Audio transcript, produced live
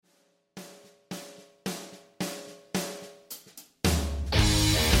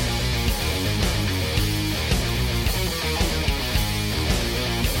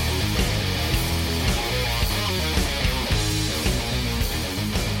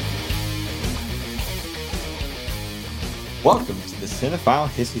Welcome to the Cinephile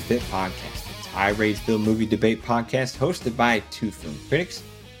Hissy Fit Podcast, a tirades-filled movie debate podcast hosted by two film critics,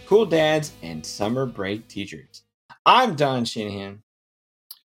 cool dads, and summer break teachers. I'm Don Shanahan.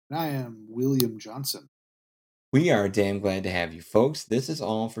 And I am William Johnson. We are damn glad to have you, folks. This is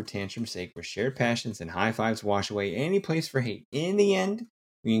all for tantrum's sake, where shared passions and high fives wash away any place for hate. In the end,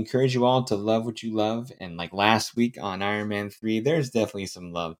 we encourage you all to love what you love, and like last week on Iron Man 3, there's definitely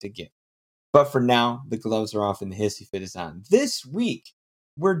some love to give. But for now, the gloves are off and the hissy fit is on. This week,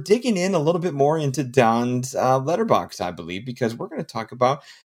 we're digging in a little bit more into Don's letterbox, I believe, because we're going to talk about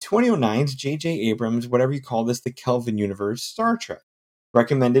 2009's J.J. Abrams, whatever you call this, the Kelvin universe, Star Trek.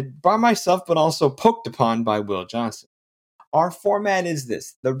 Recommended by myself, but also poked upon by Will Johnson. Our format is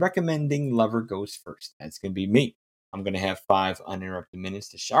this. The recommending lover goes first. That's going to be me. I'm going to have 5 uninterrupted minutes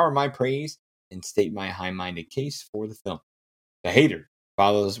to shower my praise and state my high-minded case for the film. The hater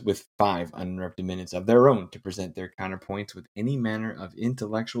follows with 5 uninterrupted minutes of their own to present their counterpoints with any manner of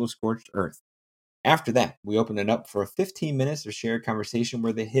intellectual scorched earth. After that, we open it up for 15 minutes of shared conversation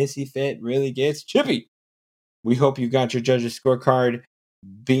where the hissy fit really gets chippy. We hope you got your judge's scorecard.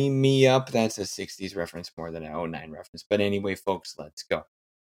 Beam me up. That's a 60s reference more than an 09 reference. But anyway, folks, let's go.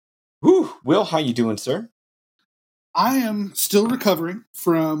 Whew. Will, how you doing, sir? I am still recovering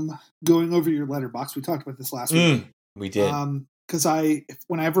from going over your letterbox. We talked about this last week. We did. Because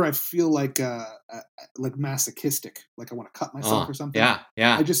whenever I feel like masochistic, like I want to cut myself or something, yeah,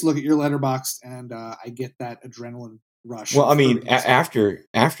 I just look at your letterbox and I get that adrenaline rush. Well, I mean, after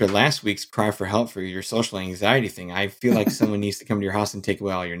last week's cry for help for your social anxiety thing, I feel like someone needs to come to your house and take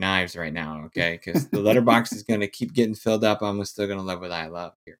away all your knives right now, okay? Because the letterbox is going to keep getting filled up. I'm still going to love what I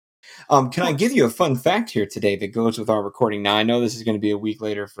love here. Can I give you a fun fact here today that goes with our recording? Now, I know this is going to be a week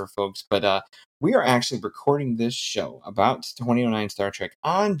later for folks, but we are actually recording this show about 2009 Star Trek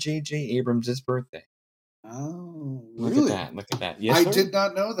on J.J. Abrams' birthday. Oh, look really? at that. Yes, I sir? did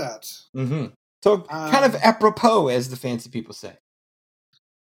not know that. Mm-hmm. So, kind of apropos, as the fancy people say.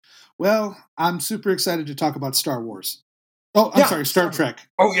 Well, I'm super excited to talk about Star Wars. Oh, I'm sorry, Star Trek.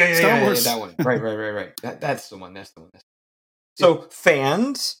 Oh, yeah, Star Wars. Yeah, that one. Right. That's the one. So,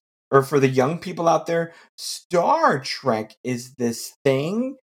 fans, or for the young people out there, Star Trek is this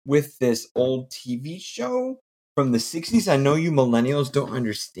thing with this old TV show from the 60s. I know you millennials don't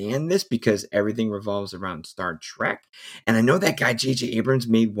understand this because everything revolves around Star Trek. And I know that guy J.J. Abrams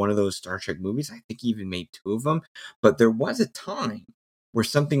made one of those Star Trek movies. I think he even made 2 of them. But there was a time where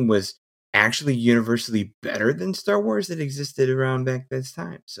something was actually universally better than Star Wars that existed around back this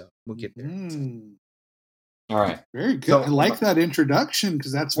time. So we'll get there. All right. Very good. So, I like that introduction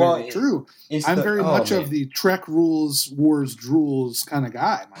because that's very true. I'm very much of the Trek rules, wars, drools kind of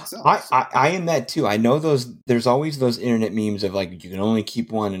guy myself. I am that too. I know there's always those internet memes of like, you can only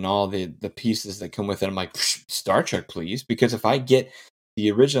keep one and all the pieces that come with it. I'm like, Star Trek, please. Because if I get the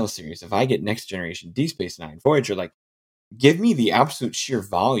original series, if I get Next Generation, Deep Space Nine, Voyager, like, give me the absolute sheer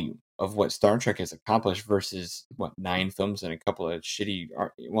volume of what Star Trek has accomplished versus, 9 films and a couple of shitty,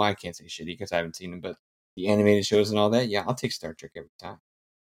 well, I can't say shitty because I haven't seen them, but the animated shows and all that, yeah, I'll take Star Trek every time.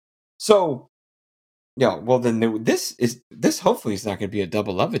 So, yeah, well then this hopefully is not going to be a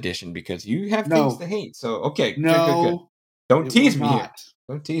double love edition because you have things to hate. So, okay, good. Don't tease me here.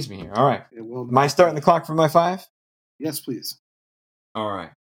 Don't tease me here. All right. Am I starting the clock for my 5? Yes, please. All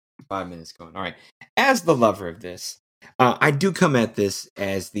right. 5 minutes going. All right. As the lover of this, I do come at this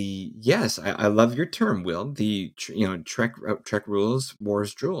as I love your term, Will, the Trek rules,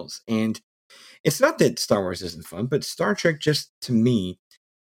 wars, drools. And it's not that Star Wars isn't fun, but Star Trek just, to me,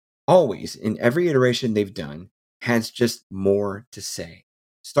 always, in every iteration they've done, has just more to say.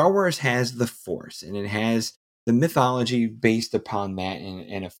 Star Wars has the Force, and it has the mythology based upon that,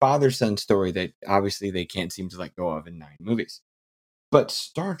 and a father-son story that obviously they can't seem to let go of in 9 movies. But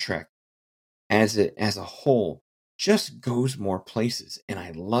Star Trek, as a whole, just goes more places, and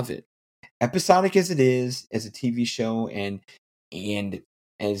I love it. Episodic as it is, as a TV show, and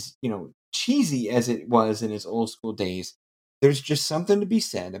as, cheesy as it was in its old school days, there's just something to be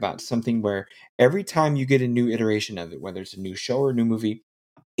said about something where every time you get a new iteration of it, whether it's a new show or a new movie,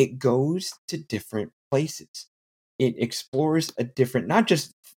 it goes to different places. It explores a different, not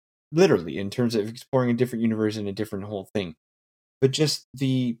just literally in terms of exploring a different universe and a different whole thing, but just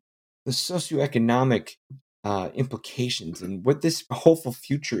the socioeconomic implications and what this hopeful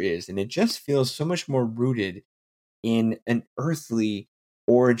future is. And it just feels so much more rooted in an earthly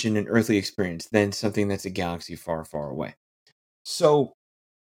origin and earthly experience than something that's a galaxy far, far away. So,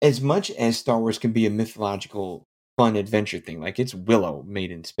 as much as Star Wars can be a mythological, fun adventure thing, like it's Willow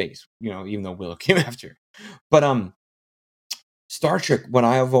made in space, even though Willow came after. But Star Trek, what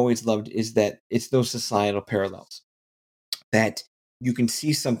I have always loved is that it's those societal parallels. that you can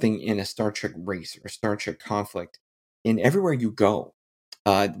see something in a Star Trek race or Star Trek conflict in everywhere you go,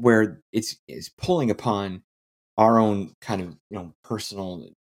 where it's pulling upon our own kind of personal,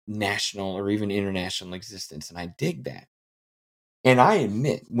 national, or even international existence, and I dig that. And I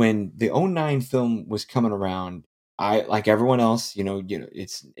admit, when the '09 film was coming around, I, like everyone else,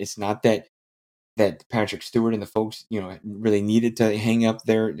 it's not that Patrick Stewart and the folks, really needed to hang up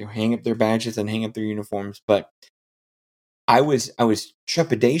their badges and hang up their uniforms, but I was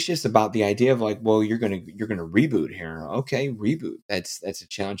trepidatious about the idea of, like, well, you're gonna reboot here. Okay, reboot. That's a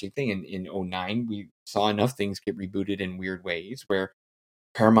challenging thing. And in '09, we saw enough things get rebooted in weird ways, where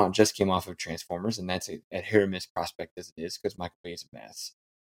Paramount just came off of Transformers, and that's a hit or miss prospect as it is, because Michael Bay is a mess.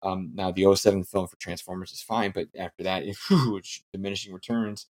 Now the '07 film for Transformers is fine, but after that, it's diminishing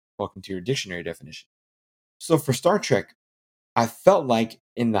returns. Welcome to your dictionary definition. So for Star Trek, I felt like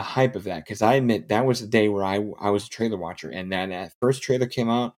in the hype of that, because I admit that was the day where I was a trailer watcher, and that first trailer came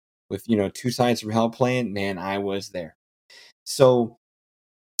out with Two Sides from Hell playing. Man, I was there. So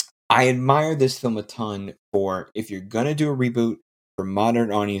I admire this film a ton for, if you're gonna do a reboot for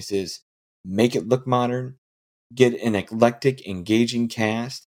modern audiences, make it look modern, get an eclectic, engaging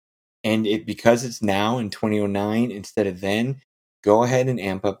cast, and because it's now in 2009 instead of then, go ahead and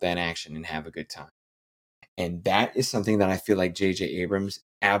amp up that action and have a good time. And that is something that I feel like J.J. Abrams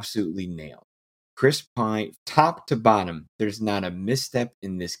absolutely nailed. Chris Pine, top to bottom, there's not a misstep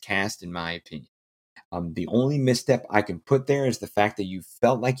in this cast, in my opinion. The only misstep I can put there is the fact that you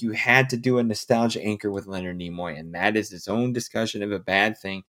felt like you had to do a nostalgia anchor with Leonard Nimoy, and that is its own discussion of a bad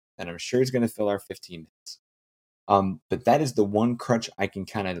thing that I'm sure is going to fill our 15 minutes. But that is the one crutch I can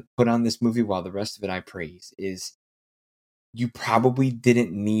kind of put on this movie, while the rest of it I praise, is you probably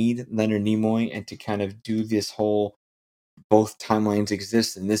didn't need Leonard Nimoy and to kind of do this whole both timelines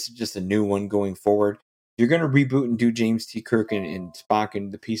exist and this is just a new one going forward. You're going to reboot and do James T. Kirk and Spock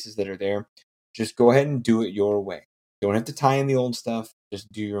and the pieces that are there. Just go ahead and do it your way. Don't have to tie in the old stuff. Just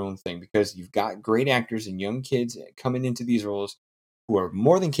do your own thing, because you've got great actors and young kids coming into these roles who are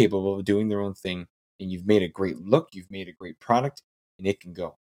more than capable of doing their own thing. And you've made a great look. You've made a great product, and it can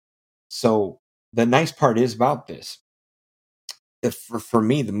go. So the nice part is about this, for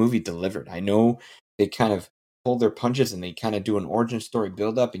me, the movie delivered. I know they kind of pull their punches and they kind of do an origin story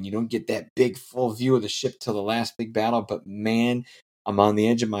build up, and you don't get that big full view of the ship till the last big battle. But man, I'm on the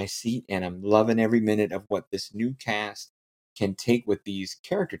edge of my seat, and I'm loving every minute of what this new cast can take with these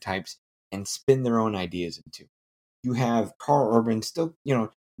character types and spin their own ideas into. You have Karl Urban still,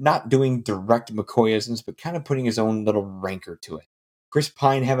 not doing direct McCoyisms, but kind of putting his own little rancor to it. Chris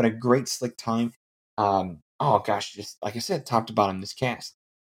Pine having a great slick time. Oh gosh, just like I said, top to bottom, this cast,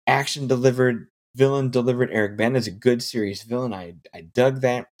 action delivered, villain delivered. Eric Bana is a good serious villain. I dug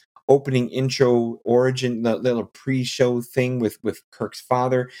that opening intro origin, the little pre-show thing with Kirk's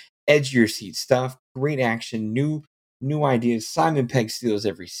father. Edge of your seat stuff, great action, new ideas. Simon Pegg steals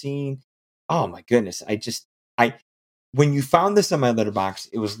every scene. Oh my goodness, I when you found this on my letterbox,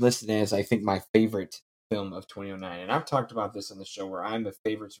 it was listed as, I think, my favorite film of 2009. And I've talked about this on the show, where I'm a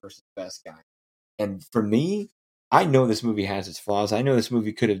favorites versus best guy. And for me, I know this movie has its flaws. I know this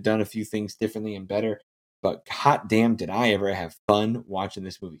movie could have done a few things differently and better. But hot damn, did I ever have fun watching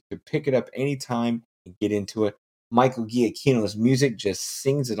this movie. Could pick it up anytime and get into it. Michael Giacchino's music just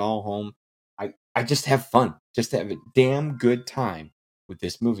sings it all home. I just have fun. Just have a damn good time with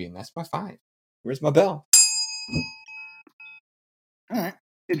this movie. And that's my 5. Where's my bell? All right.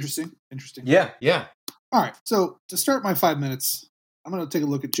 Interesting. Yeah. All right. So to start my 5 minutes, I'm going to take a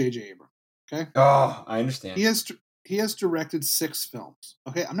look at J.J. Abrams. Okay. Oh, I understand. He has directed 6 films.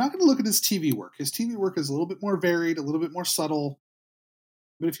 Okay. I'm not going to look at his TV work. His TV work is a little bit more varied, a little bit more subtle.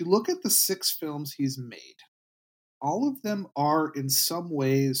 But if you look at the 6 films he's made, all of them are in some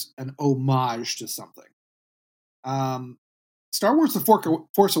ways an homage to something. Star Wars: The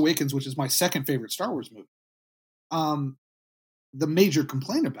Force Awakens, which is my second favorite Star Wars movie. The major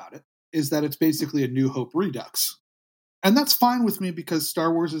complaint about it is that it's basically a New Hope redux. And that's fine with me, because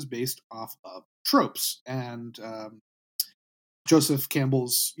Star Wars is based off of tropes. And Joseph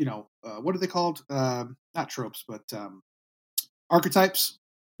Campbell's, what are they called? Not tropes, but archetypes.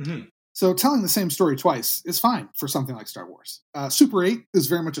 Mm-hmm. So telling the same story twice is fine for something like Star Wars. Super 8 is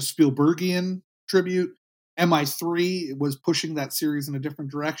very much a Spielbergian tribute. MI3 was pushing that series in a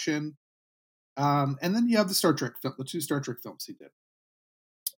different direction. And then you have the 2 Star Trek films he did.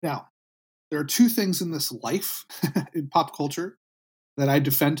 Now, there are 2 things in this life, in pop culture, that I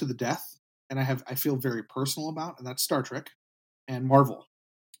defend to the death, and I feel very personal about, and that's Star Trek and Marvel.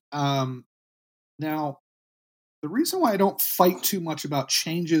 Now, the reason why I don't fight too much about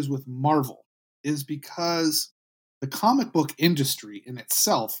changes with Marvel is because the comic book industry in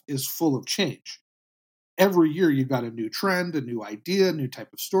itself is full of change. Every year you got a new trend, a new idea, a new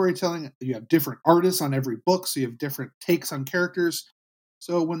type of storytelling. You have different artists on every book, so you have different takes on characters.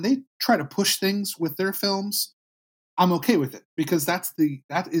 So when they try to push things with their films, I'm okay with it because that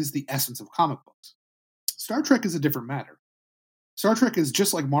is the essence of comic books. Star Trek is a different matter. Star Trek is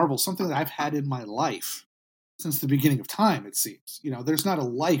just like Marvel, something that I've had in my life since the beginning of time, it seems. There's not a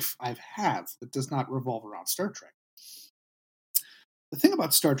life I've had that does not revolve around Star Trek. The thing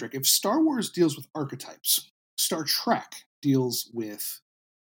about Star Trek, if Star Wars deals with archetypes, Star Trek deals with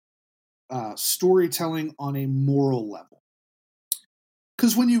storytelling on a moral level.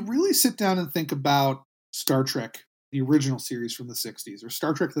 Because when you really sit down and think about Star Trek, the original series from the 60s, or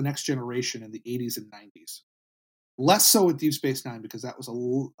Star Trek The Next Generation in the 80s and 90s, less so with Deep Space Nine because that was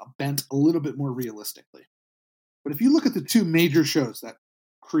bent a little bit more realistically. But if you look at the two major shows that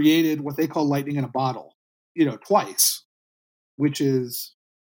created what they call lightning in a bottle, twice, which is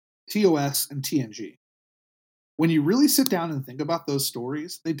TOS and TNG. When you really sit down and think about those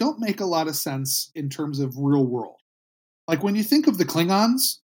stories, they don't make a lot of sense in terms of real world. Like when you think of the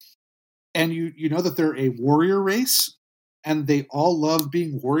Klingons, and you know that they're a warrior race, and they all love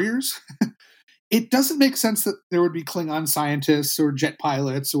being warriors, it doesn't make sense that there would be Klingon scientists or jet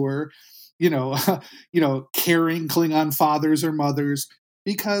pilots or, caring Klingon fathers or mothers,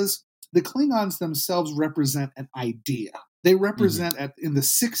 because the Klingons themselves represent an idea. They represent, in the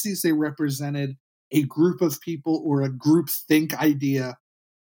 60s, they represented a group of people or a group think idea.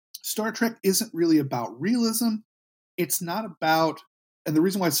 Star Trek isn't really about realism. It's not about, and the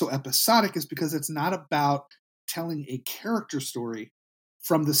reason why it's so episodic is because it's not about telling a character story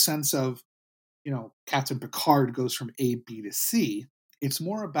from the sense of, Captain Picard goes from A, B to C. It's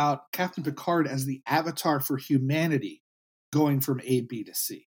more about Captain Picard as the avatar for humanity going from A, B to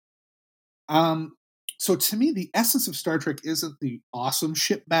C. So to me, the essence of Star Trek isn't the awesome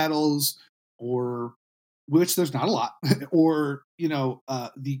ship battles, or which there's not a lot, or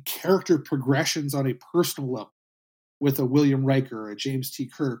the character progressions on a personal level with a William Riker, or a James T.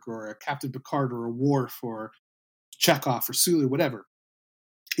 Kirk, or a Captain Picard, or a Worf, or Chekhov, or Sulu, whatever.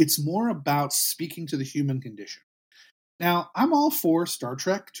 It's more about speaking to the human condition. Now, I'm all for Star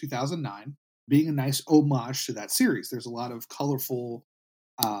Trek 2009 being a nice homage to that series. There's a lot of colorful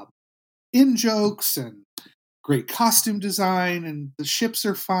in-jokes and great costume design, and the ships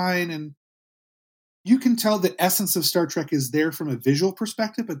are fine, and you can tell the essence of Star Trek is there from a visual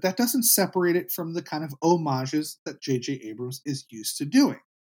perspective, but that doesn't separate it from the kind of homages that J.J. Abrams is used to doing.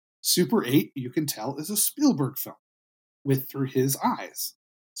 Super 8, you can tell, is a Spielberg film through his eyes.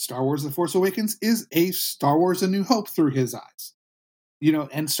 Star Wars The Force Awakens is a Star Wars A New Hope through his eyes.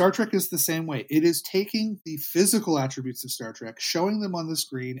 And Star Trek is the same way. It is taking the physical attributes of Star Trek, showing them on the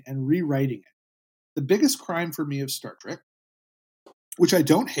screen, and rewriting it. The biggest crime for me of Star Trek, which I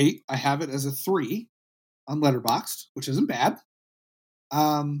don't hate, I have it as a 3 on Letterboxd, which isn't bad,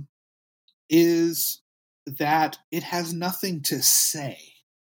 is that it has nothing to say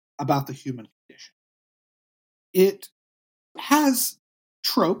about the human condition. It has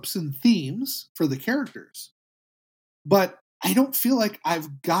tropes and themes for the characters, but I don't feel like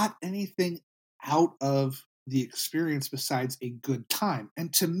I've got anything out of the experience besides a good time.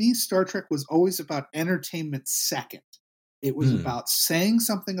 And to me, Star Trek was always about entertainment second. It was about saying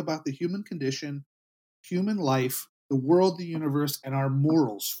something about the human condition, human life, the world, the universe, and our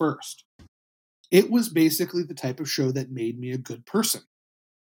morals first. It was basically the type of show that made me a good person.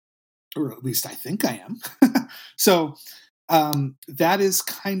 Or at least I think I am. So that is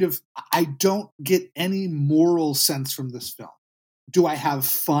kind of, I don't get any moral sense from this film. Do I have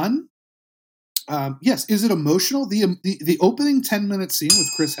fun? Yes. Is it emotional? The opening 10-minute scene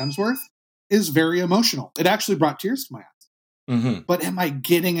with Chris Hemsworth is very emotional. It actually brought tears to my eyes. But am I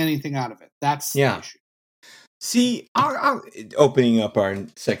getting anything out of it? That's the issue. See, I'll opening up our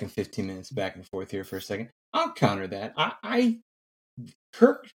second 15 minutes back and forth here for a second. I'll counter that.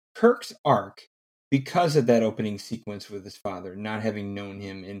 Kirk's arc, because of that opening sequence with his father, not having known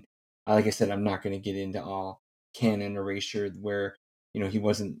him, and like I said, I'm not going to get into all canon erasure where he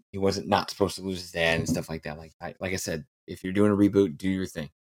wasn't not supposed to lose his dad and stuff like that. Like I said, if you're doing a reboot, do your thing.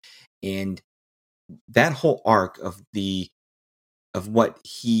 And that whole arc of what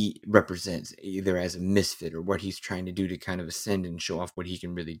he represents, either as a misfit or what he's trying to do to kind of ascend and show off what he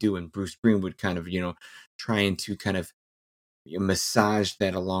can really do. And Bruce Greenwood kind of, trying to kind of massage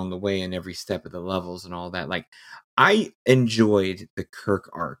that along the way in every step of the levels and all that. Like, I enjoyed the Kirk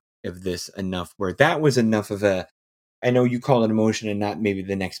arc of this enough where that was enough of I know you call it emotion and not maybe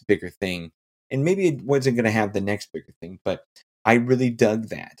the next bigger thing. And maybe it wasn't going to have the next bigger thing, but I really dug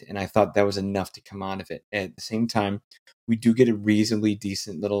that, and I thought that was enough to come out of it. At the same time, we do get a reasonably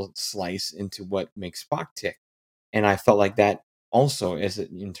decent little slice into what makes Spock tick, and I felt like that also,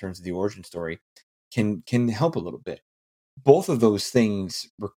 in terms of the origin story, can help a little bit. Both of those things,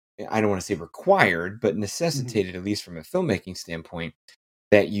 I don't want to say required, but necessitated, at least from a filmmaking standpoint,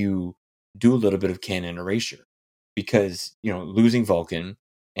 that you do a little bit of canon erasure, because losing Vulcan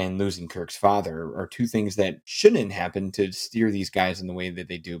and losing Kirk's father are two things that shouldn't happen to steer these guys in the way that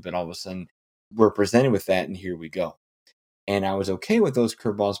they do, but all of a sudden we're presented with that, and here we go. And I was okay with those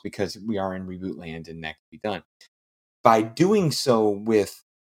curveballs because we are in reboot land and that can be done. By doing so with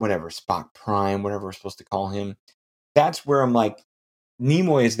whatever Spock Prime, whatever we're supposed to call him, that's where I'm like,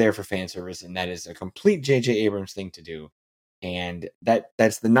 Nimoy is there for fan service, and that is a complete J.J. Abrams thing to do. And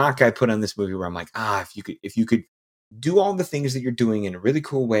that's the knock I put on this movie, where I'm like, if you could do all the things that you're doing in a really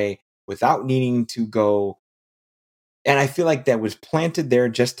cool way without needing to go. And I feel like that was planted there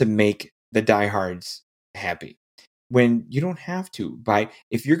just to make the diehards happy, when you don't have to.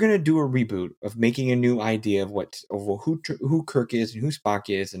 If you're going to do a reboot of making a new idea of who Kirk is and who Spock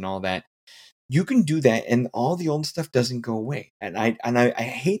is and all that, you can do that, and all the old stuff doesn't go away. And I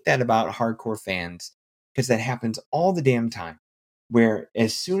hate that about hardcore fans, because that happens all the damn time, where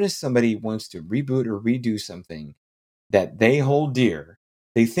as soon as somebody wants to reboot or redo something that they hold dear,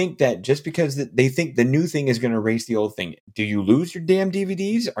 they think that just because they think the new thing is going to erase the old thing. Do you lose your damn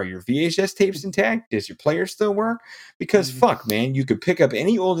DVDs? Are your VHS tapes intact? Does your player still work? Because fuck, man, you could pick up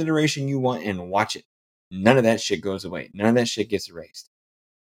any old iteration you want and watch it. None of that shit goes away. None of that shit gets erased.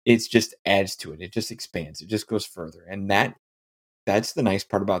 It just adds to it. It just expands. It just goes further. And that's the nice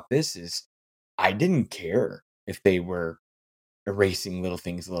part about this, is I didn't care if they were erasing little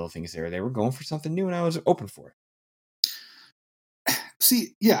things there. They were going for something new, and I was open for it.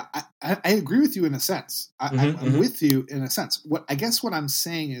 See, yeah, I agree with you in a sense. I'm with you in a sense. What I'm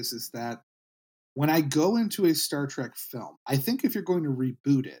saying is that when I go into a Star Trek film, I think if you're going to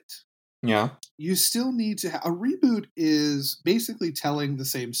reboot it, you still need to a reboot is basically telling the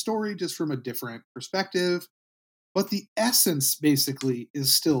same story just from a different perspective, but the essence basically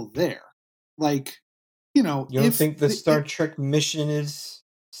is still there. Like, you don't think the Star Trek mission is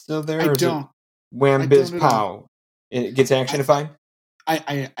still there? I don't. Wham biz pow, it gets actionified.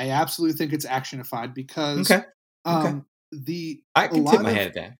 I absolutely think it's actionified, because okay. I can tip my head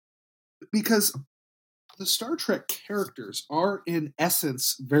at that, because the Star Trek characters are in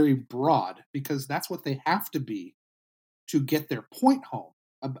essence very broad, because that's what they have to be to get their point home,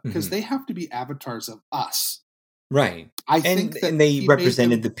 because they have to be avatars of us. Right. I think that they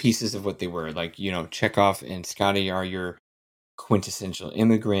represented the pieces of what they were. Like, Chekhov and Scotty are your quintessential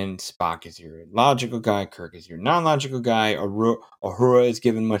immigrant. Spock is your logical guy. Kirk is your non-logical guy. Uhura is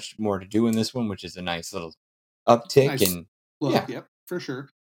given much more to do in this one, which is a nice little uptick. Yep, for sure.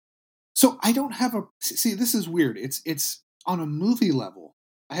 So I don't have see, this is weird. It's on a movie level,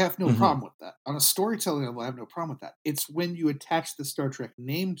 I have no problem with that. On a storytelling level, I have no problem with that. It's when you attach the Star Trek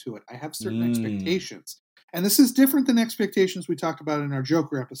name to it, I have certain expectations. And this is different than expectations we talked about in our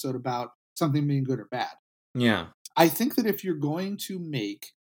Joker episode about something being good or bad. Yeah. I think that if you're going to make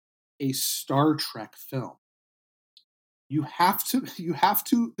a Star Trek film, you have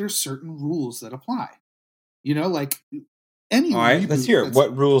to, there's certain rules that apply. Like any All right, let's hear it.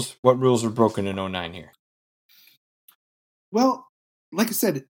 What rules are broken in 09 here? Well, like I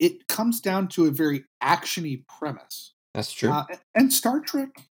said, it comes down to a very action-y premise. That's true. And Star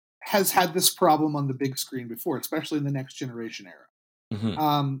Trek has had this problem on the big screen before, especially in the Next Generation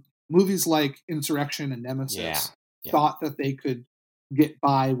era. Movies like Insurrection and Nemesis thought that they could get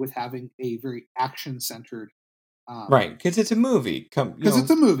by with having a very action-centered... right, because it's a movie. Because it's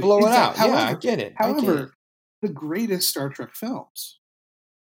a movie. Blow it out. However, I get it. However, the greatest Star Trek films,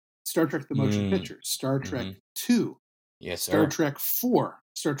 Star Trek the Motion Picture, Star Trek 2, yes, Star Trek 4,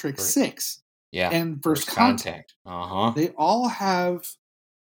 Star Trek 6, and First Contact. They all have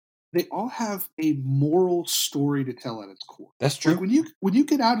a moral story to tell at its core. That's true. Like when you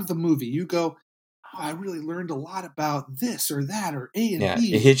get out of the movie, you go, "Oh, I really learned a lot about this or that or A and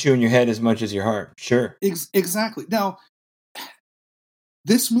B." It hits you in your head as much as your heart. Sure. Exactly. Now,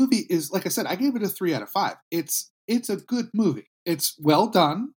 this movie is, like I said, I gave it a 3 out of 5. It's a good movie. It's well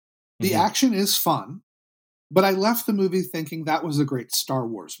done. The action is fun. But I left the movie thinking that was a great Star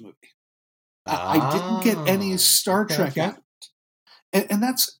Wars movie. I didn't get any Star Trek out of it. And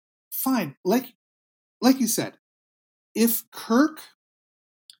that's fine. Like you said, if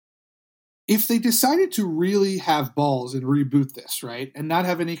they decided to really have balls and reboot this, right, and not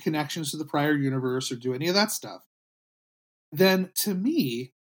have any connections to the prior universe or do any of that stuff, then to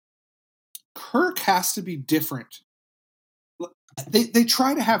me, Kirk has to be different. they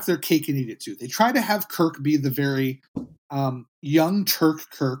try to have their cake and eat it too. They try to have Kirk be the very young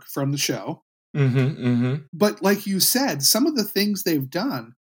Kirk from the show. But like you said, some of the things they've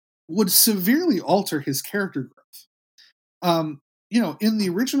done would severely alter his character growth. In the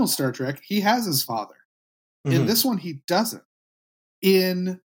original Star Trek, he has his father. In this one, he doesn't.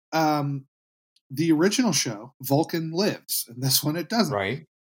 In the original show, Vulcan lives. In this one, it doesn't. Right.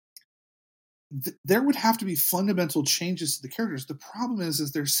 There would have to be fundamental changes to the characters. The problem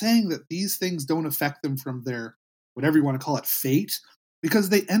is they're saying that these things don't affect them from their, whatever you want to call it, fate, because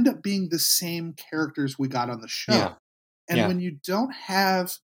they end up being the same characters we got on the show. Yeah. And when you don't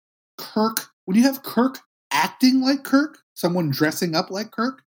have Kirk, when you have Kirk acting like Kirk, someone dressing up like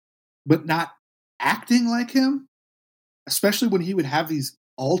Kirk, but not acting like him, especially when he would have these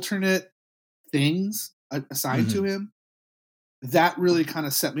alternate things assigned to him, that really kind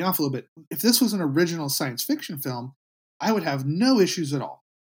of set me off a little bit. If this was an original science fiction film, I would have no issues at all.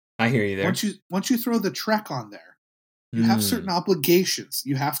 I hear you there. Once you throw the Trek on there, you have certain obligations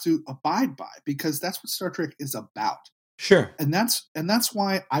you have to abide by, because that's what Star Trek is about. Sure. And that's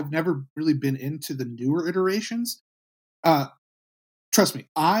why I've never really been into the newer iterations. Trust me,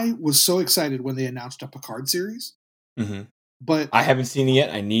 I was so excited when they announced a Picard series. But I haven't seen it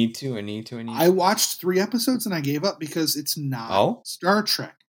yet. I need to. I watched 3 episodes and I gave up because it's not Star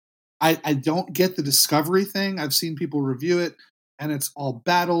Trek. I don't get the Discovery thing. I've seen people review it, and it's all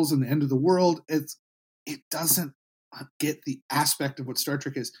battles and the end of the world. It doesn't get the aspect of what Star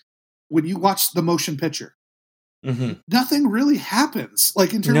Trek is. When you watch the motion picture, nothing really happens.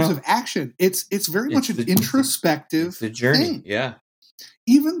 Like in terms of action, it's very much an introspective it's the journey thing. Yeah.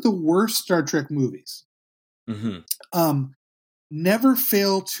 Even the worst Star Trek movies never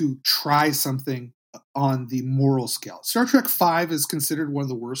fail to try something on the moral scale. Star Trek V is considered one of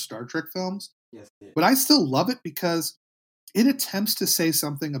the worst Star Trek films, but I still love it because it attempts to say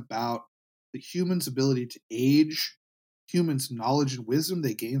something about the human's ability to age, humans' knowledge and wisdom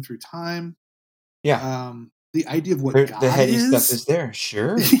they gain through time. Yeah. The idea of what God the heady is. stuff is there,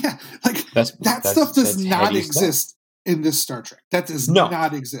 sure. Yeah, like that stuff does not exist in this Star Trek. That does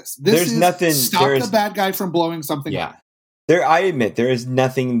not exist. There's nothing. Stop the bad guy from blowing something up. I admit there is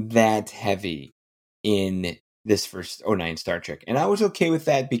nothing that heavy in this first 2009 Star Trek, and I was okay with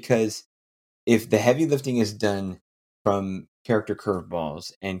that because if the heavy lifting is done from character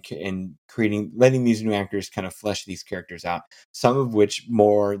curveballs and letting these new actors kind of flesh these characters out, some of which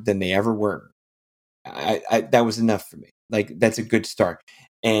more than they ever were, I that was enough for me. Like that's a good start.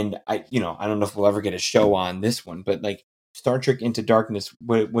 And I don't know if we'll ever get a show on this one, but like Star Trek Into Darkness,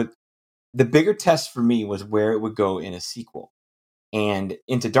 what the bigger test for me was where it would go in a sequel. And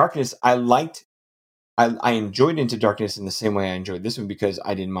Into Darkness, I enjoyed Into Darkness in the same way I enjoyed this one because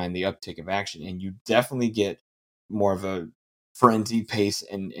I didn't mind the uptick of action. And you definitely get more of a frenzied pace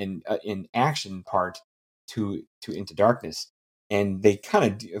and in action part to Into Darkness. And they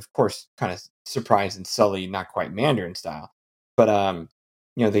kind of course, surprise and sully, not quite Mandarin style, but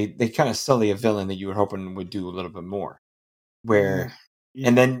they kind of sully a villain that you were hoping would do a little bit more. Where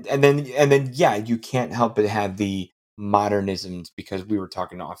and then you can't help but have the modernisms, because we were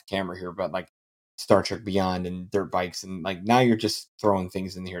talking off camera here about like Star Trek Beyond and dirt bikes, and like now you're just throwing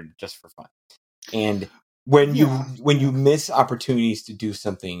things in here just for fun. And when you miss opportunities to do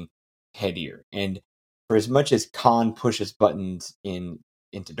something headier, and for as much as Khan pushes buttons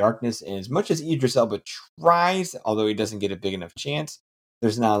Into Darkness, and as much as Idris Elba tries, although he doesn't get a big enough chance,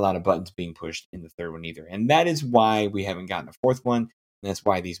 there's not a lot of buttons being pushed in the third one either. And that is why we haven't gotten a fourth one. And that's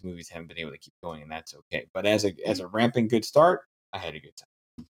why these movies haven't been able to keep going, and that's okay. But as a ramping good start, I had a good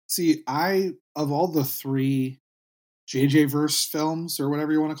time. See, of all the 3 JJ verse films, or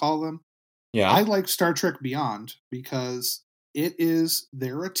whatever you want to call them, I like Star Trek Beyond because it is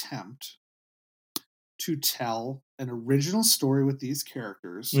their attempt to tell an original story with these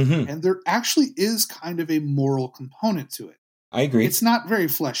characters, and there actually is kind of a moral component to it. I agree. It's not very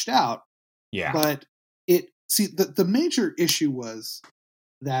fleshed out, but the major issue was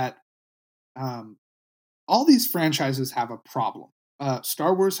that all these franchises have a problem.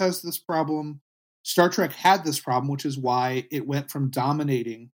 Star Wars has this problem. Star Trek had this problem, which is why it went from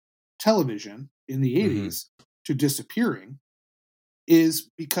dominating television in the 80s to disappearing, is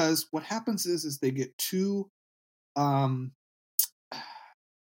because what happens is they get too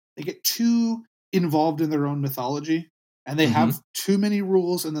involved in their own mythology, and they have too many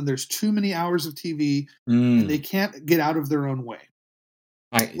rules, and then there's too many hours of TV, and they can't get out of their own way.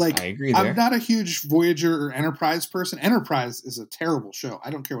 I agree there. I'm not a huge Voyager or Enterprise person. Enterprise is a terrible show.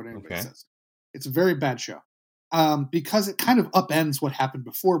 I don't care what anybody says. It's a very bad show. Because it kind of upends what happened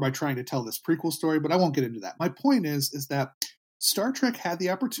before by trying to tell this prequel story, but I won't get into that. My point is that Star Trek had the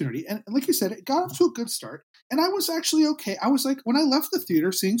opportunity, and like you said, it got off to a good start. And I was actually okay. I was like, when I left the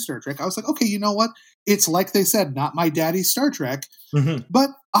theater seeing Star Trek, I was like, okay, you know what? It's like they said, not my daddy's Star Trek, but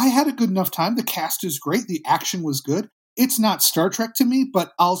I had a good enough time. The cast is great. The action was good. It's not Star Trek to me,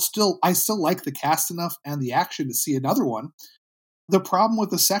 but I still like the cast enough and the action to see another one. The problem with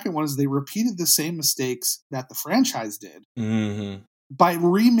the second one is they repeated the same mistakes that the franchise did by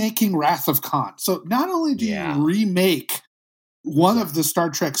remaking Wrath of Khan. So not only do you remake one of the Star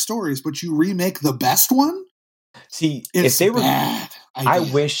Trek stories, but you remake the best one. See, it's if they were bad idea.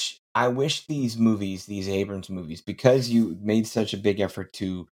 I wish these movies, these Abrams movies, because you made such a big effort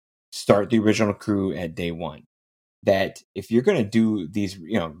to start the original crew at day one, that if you're going to do these,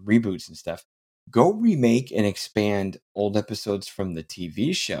 reboots and stuff, go remake and expand old episodes from the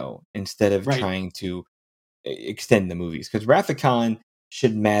TV show instead of trying to extend the movies. Because Wrath of Khan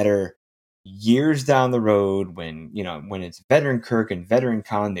should matter years down the road when it's veteran Kirk and veteran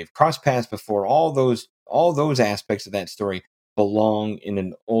Khan. They've crossed paths before. All those aspects of that story belong in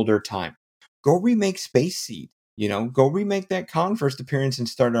an older time. Go remake Space Seed. Go remake that Khan first appearance and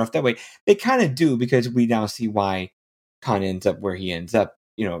start it off that way. They kind of do, because we now see why Khan ends up where he ends up,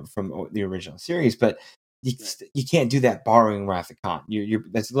 from the original series. But you can't do that borrowing Wrath of Khan.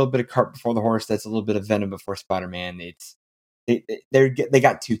 That's a little bit of cart before the horse. That's a little bit of Venom before Spider-Man. They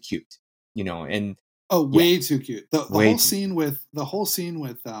got too cute, and way too cute. The whole scene with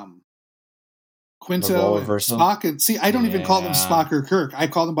Quinto and Spock, and see, I don't even call them Spock or Kirk. I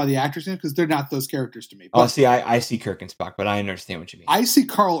call them by the actors' name because they're not those characters to me. But see, I see Kirk and Spock, but I understand what you mean. I see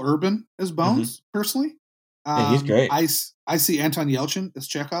Carl Urban as Bones personally. Yeah, he's great. I see Anton Yelchin as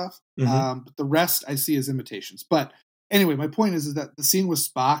Chekhov. But the rest I see as imitations. But anyway, my point is that the scene with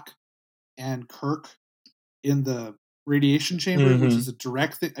Spock and Kirk in the radiation chamber, which is a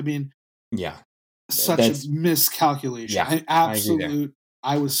direct thing. I mean, such a miscalculation. Yeah,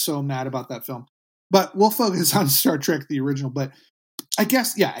 I was so mad about that film. But we'll focus on Star Trek, the original. But I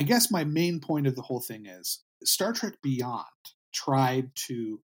guess my main point of the whole thing is Star Trek Beyond tried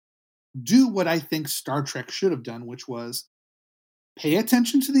to do what I think Star Trek should have done, which was pay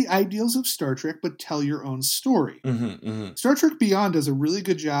attention to the ideals of Star Trek, but tell your own story. Star Trek Beyond does a really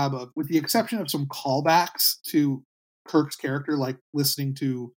good job of, with the exception of some callbacks to Kirk's character, like listening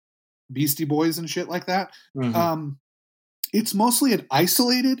to Beastie Boys and shit like that. It's mostly an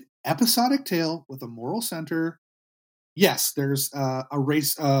isolated, episodic tale with a moral center. Yes, there's a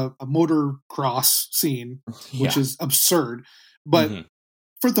race, a motocross scene, which is absurd, but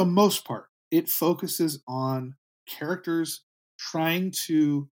for the most part, it focuses on characters trying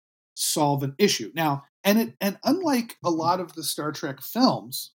to solve an issue. Now, and unlike a lot of the Star Trek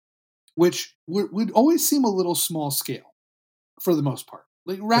films, which would always seem a little small scale for the most part.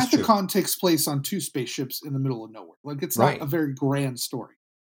 Like Wrath of Khan takes place on 2 spaceships in the middle of nowhere. Like it's not a very grand story.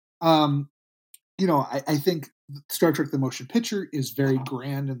 I think Star Trek: The Motion Picture is very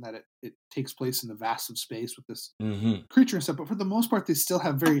grand in that it takes place in the vast of space with this creature and stuff. But for the most part, they still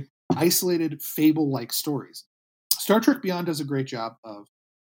have very isolated, fable-like stories. Star Trek Beyond does a great job of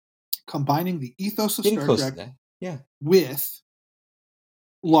combining the ethos of Star Trek with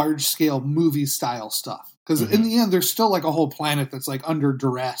large-scale movie-style stuff. Because in the end, there's still like a whole planet that's like under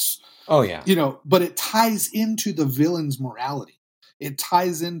duress. Oh, yeah. But it ties into the villain's morality. It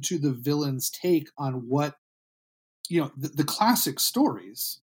ties into the villain's take on what, the classic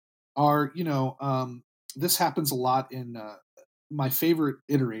stories are, this happens a lot in my favorite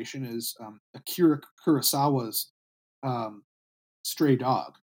iteration is Akira Kurosawa's Stray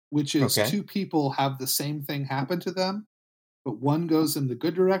Dog, which is 2 people have the same thing happen to them, but one goes in the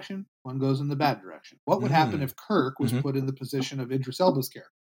good direction, one goes in the bad direction. What would happen if Kirk was put in the position of Idris Elba's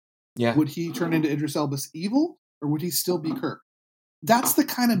character? Yeah. Would he turn into Idris Elba's evil, or would he still be Kirk? That's the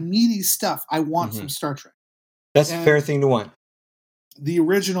kind of meaty stuff I want from Star Trek. That's a fair thing to want. The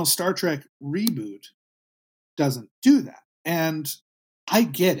original Star Trek reboot doesn't do that. And I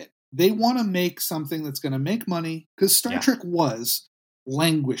get it. They want to make something that's going to make money because Star Trek was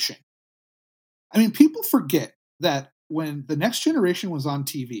languishing. I mean, people forget that when The Next Generation was on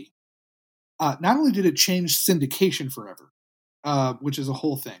TV, not only did it change syndication forever, which is a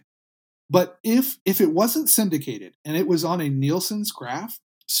whole thing, but if it wasn't syndicated and it was on a Nielsen's graph,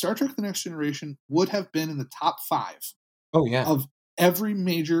 Star Trek: The Next Generation would have been in the top 5 of every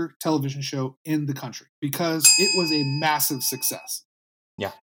major television show in the country because it was a massive success.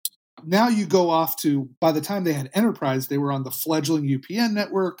 Yeah. Now you go off to, by the time they had Enterprise, they were on the fledgling UPN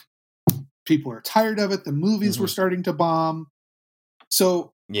network. People are tired of it. The movies were starting to bomb.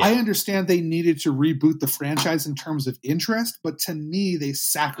 So I understand they needed to reboot the franchise in terms of interest, but to me, they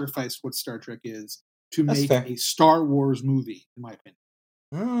sacrificed what Star Trek is to That's make fair. a Star Wars movie, in my opinion.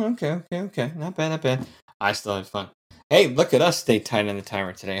 Oh, okay. Not bad, not bad. I still had fun. Hey, look at us stay tight on the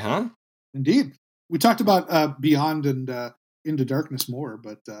timer today, huh? Indeed. We talked about Beyond and Into Darkness more,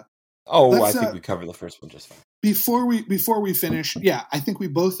 but Oh, I let's think we covered the first one just fine. before we finish, yeah, I think we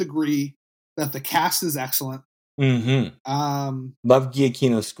both agree that the cast is excellent. Mm-hmm. Love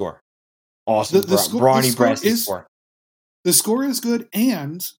Giacchino's score. Awesome. Brawny Brassy score. The score is good,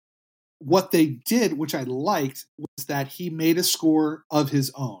 and what they did, which I liked, was that he made a score of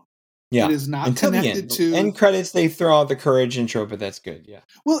his own. Yeah. It is not Until connected the to end credits. They throw out the courage intro, but that's good. Yeah.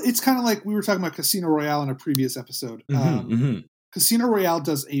 Well, it's kind of like we were talking about Casino Royale in a previous episode. Casino Royale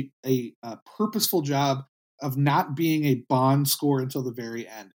does a purposeful job of not being a Bond score until the very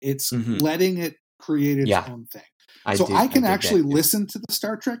end. It's letting it create its own thing. I can actually listen to the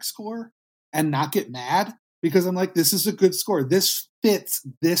Star Trek score and not get mad because I'm like, this is a good score. This fits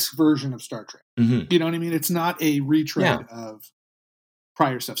this version of Star Trek. You know what I mean? It's not a retread of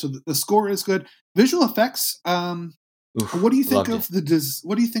prior stuff. So the score is good. Visual effects. What do you think of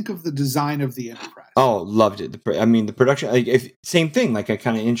what do you think of the design of the Enterprise? Oh, loved it. The production, like same thing. Like I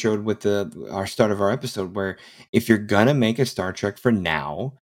kind of introed with our start of our episode, where if you're gonna make a Star Trek for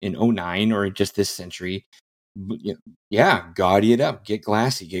now in 09 or just this century, gaudy it up, get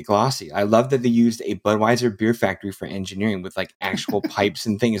glossy. I love that they used a Budweiser beer factory for engineering with like actual pipes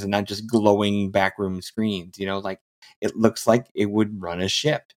and things, and not just glowing backroom screens. Like it looks like it would run a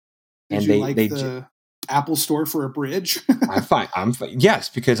ship. Did you like the Apple Store for a bridge? I'm fine. Yes,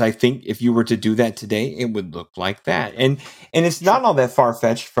 because I think if you were to do that today, it would look like that. And it's not all that far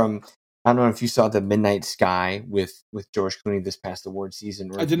fetched from. I don't know if you saw the Midnight Sky with George Clooney this past award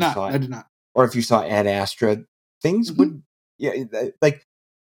season. Or I did not. Or if you saw Ad Astra, things would like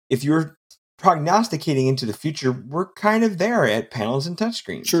if you're prognosticating into the future, we're kind of there at panels and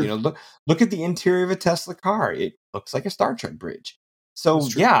touchscreens. Sure. Look at the interior of a Tesla car. It looks like a Star Trek bridge. So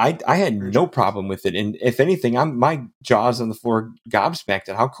yeah, I had no problem with it, and if anything, my jaws on the floor gobsmacked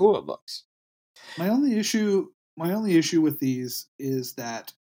at how cool it looks. My only issue with these is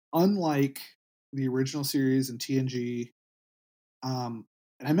that unlike the original series and TNG, and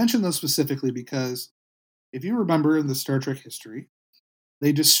I mention those specifically because if you remember in the Star Trek history,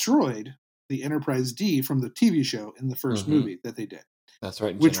 they destroyed the Enterprise D from the TV show in the first movie that they did. That's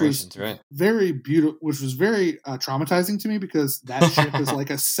right. Which was very beautiful. Which was very traumatizing to me because that ship is like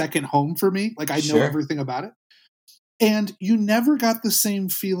a second home for me. Like I know everything about it, and you never got the same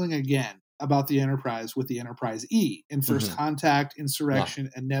feeling again about the Enterprise with the Enterprise E in First Contact, Insurrection,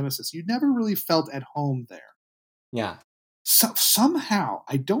 and Nemesis. You never really felt at home there. Yeah. So somehow,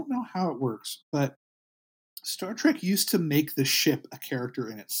 I don't know how it works, but Star Trek used to make the ship a character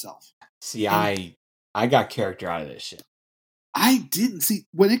in itself. See, I got character out of this ship. I didn't see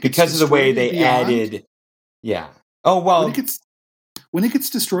when it gets because of the way they added. Yeah. Oh well. When it gets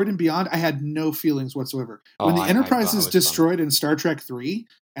destroyed and Beyond, I had no feelings whatsoever. When the Enterprise is destroyed in Star Trek 3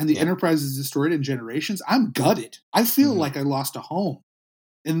 and the Enterprise is destroyed in Generations, I'm gutted. I feel like I lost a home.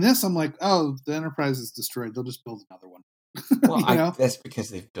 In this, I'm like, oh, the Enterprise is destroyed. They'll just build another one. Well, that's because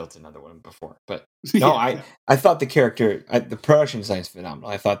they've built another one before. But no, I thought the character, the production design is phenomenal.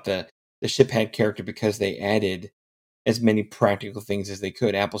 I thought the ship had character because they added as many practical things as they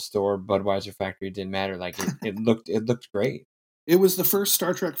could. Apple Store, Budweiser factory, it didn't matter. Like it looked great. It was the first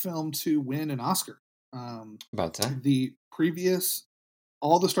Star Trek film to win an Oscar. About time. The previous,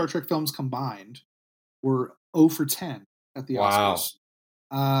 all the Star Trek films combined were 0 for 10 at the Oscars.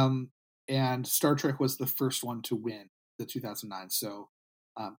 And Star Trek was the first one to win the 2009. So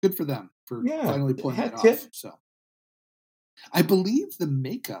good for them for finally pulling that off. So I believe the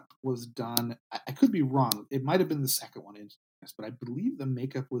makeup was done. I could be wrong. It might have been the second one, but I believe the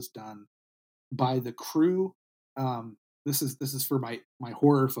makeup was done by the crew. This is for my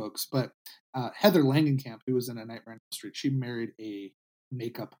horror folks, but Heather Langenkamp, who was in A Nightmare on Elm Street, she married a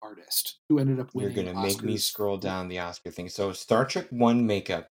makeup artist who ended up winning. You're gonna make me scroll down the Oscar thing. So Star Trek won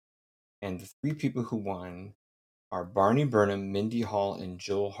makeup, and the three people who won are Barney Burnham, Mindy Hall, and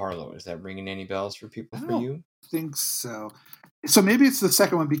Joel Harlow. Is that ringing any bells for people for you? I think so. So maybe it's the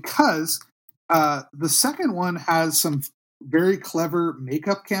second one because the second one has some very clever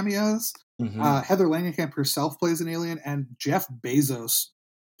makeup cameos. Heather Langenkamp herself plays an alien, and Jeff Bezos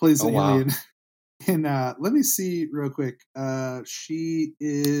plays an alien. And let me see real quick. She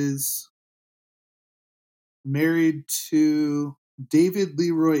is married to David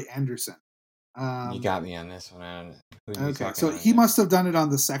Leroy Anderson. You got me on this one. Okay, so he must have done it on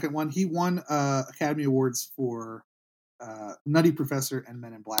the second one. He won Academy Awards for Nutty Professor and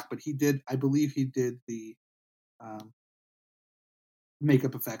Men in Black, but I believe he did the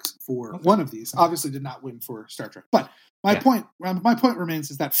makeup effects for one of these. Obviously did not win for Star Trek. But my point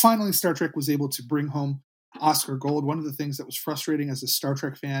remains is that finally Star Trek was able to bring home Oscar Gold. One of the things that was frustrating as a Star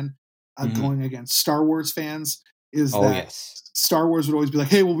Trek fan going against Star Wars fans is that Star Wars would always be like,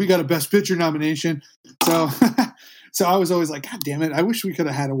 hey, well, we got a Best Picture nomination. So so I was always like, God damn it, I wish we could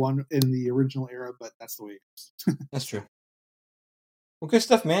have had a one in the original era, but that's the way it goes. That's true. Well, good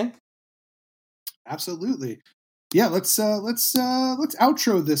stuff, man. Absolutely. Yeah, let's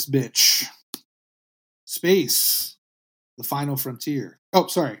outro this bitch. Space, the final frontier. Oh,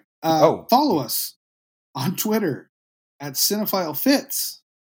 sorry. Follow us on Twitter at Cinephile Fits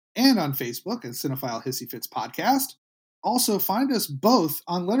and on Facebook at Cinephile Hissy Fits Podcast. Also, find us both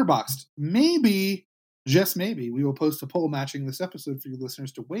on Letterboxd. Maybe, just maybe, we will post a poll matching this episode for you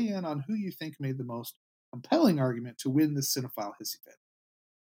listeners to weigh in on who you think made the most compelling argument to win this Cinephile Hissy Fit.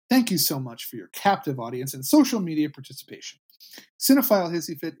 Thank you so much for your captive audience and social media participation. Cinephile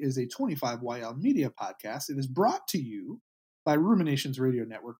Hissy Fit is a 25YL media podcast. It is brought to you by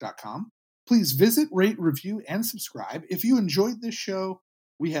RuminationsRadioNetwork.com. Please visit, rate, review, and subscribe. If you enjoyed this show,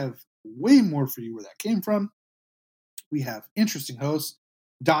 we have way more for you where that came from. We have interesting hosts.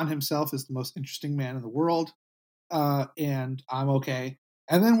 Don himself is the most interesting man in the world, and I'm okay.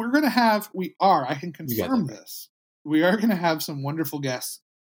 And then we're going to have, I can confirm this, we are going to have some wonderful guests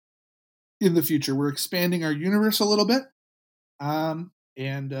in the future. We're expanding our universe a little bit, and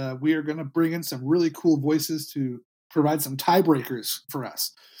we are going to bring in some really cool voices to provide some tiebreakers for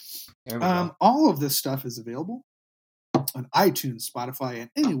us. All of this stuff is available on iTunes, Spotify, and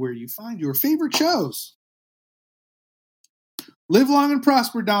anywhere you find your favorite shows. Live long and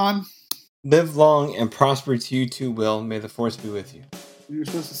prosper, Don. Live long and prosper to you too, Will. May the force be with you. You were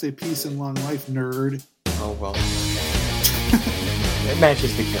supposed to say peace and long life, nerd. Oh, well. It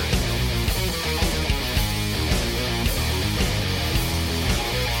matches the character.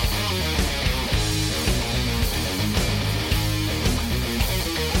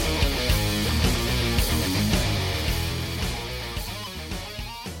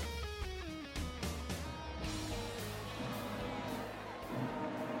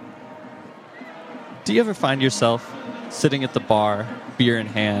 Do you ever find yourself sitting at the bar, beer in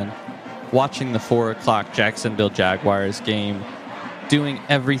hand, watching the 4 o'clock Jacksonville Jaguars game, doing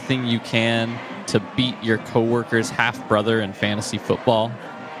everything you can to beat your coworker's half-brother in fantasy football?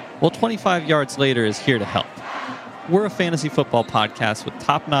 Well, 25 Yards Later is here to help. We're a fantasy football podcast with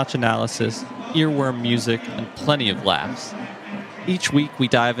top-notch analysis, earworm music, and plenty of laughs. Each week, we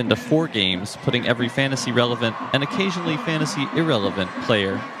dive into 4 games, putting every fantasy-relevant and occasionally fantasy-irrelevant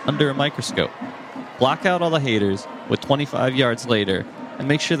player under a microscope. Block out all the haters with 25 Yards Later and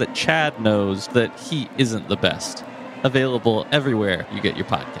make sure that Chad knows that he isn't the best. Available everywhere you get your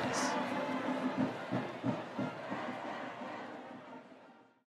podcasts.